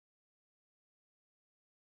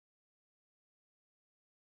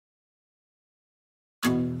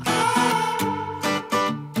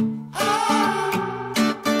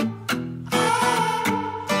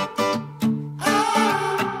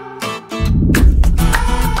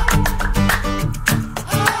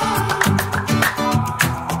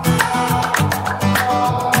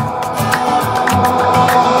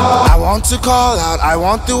to call out, I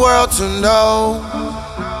want the world to know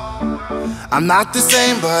I'm not the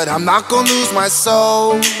same, but I'm not gonna lose my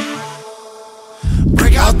soul.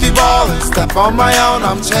 Break out the ball and step on my own,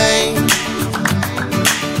 I'm chained.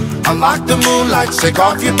 Unlock the moonlight, shake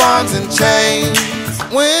off your bonds and chains.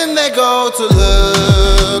 When they go to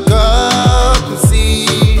look up and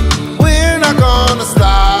see, we're not gonna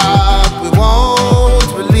stop, we won't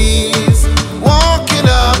release. Walking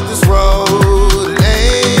up this road, it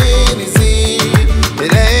ain't easy,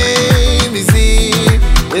 it ain't easy,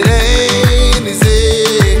 it ain't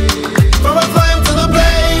easy. From a flame to the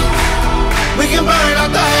blade, we can burn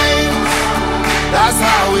out the haze. That's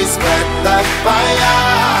how we spread the fire.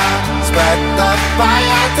 Spread the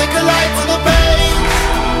fire, take a light to the base.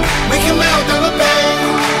 We can melt down the pain.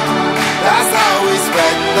 That's how we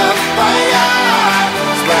spread the fire.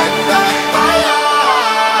 Spread the fire.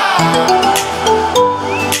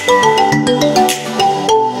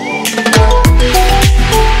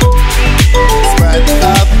 Spread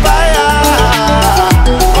the fire.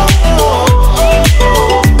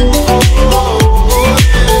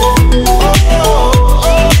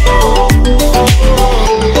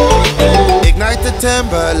 Ignite the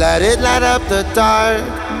timber, let it light up the dark.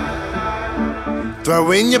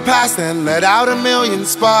 Throw in your past and let out a million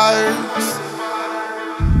sparks.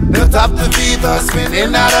 Built up the fever,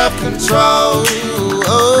 spinning out of control.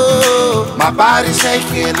 Oh, my body's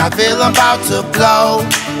shaking, I feel I'm about to blow.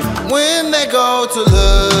 When they go to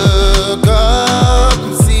look up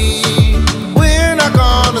and see, we're not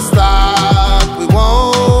gonna stop, we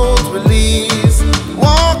won't release.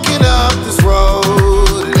 Walking up this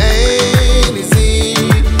road, it ain't easy,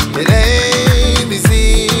 it ain't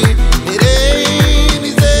easy, it ain't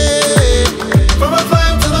easy. From a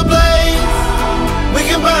flame to the blaze, we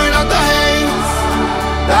can burn out the haze.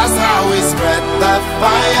 That's how we spread the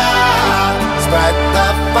fire. Spread the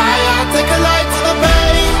fire, take a light to the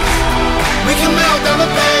base. We can melt down the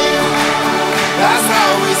pain. That's how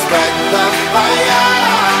we spread the fire.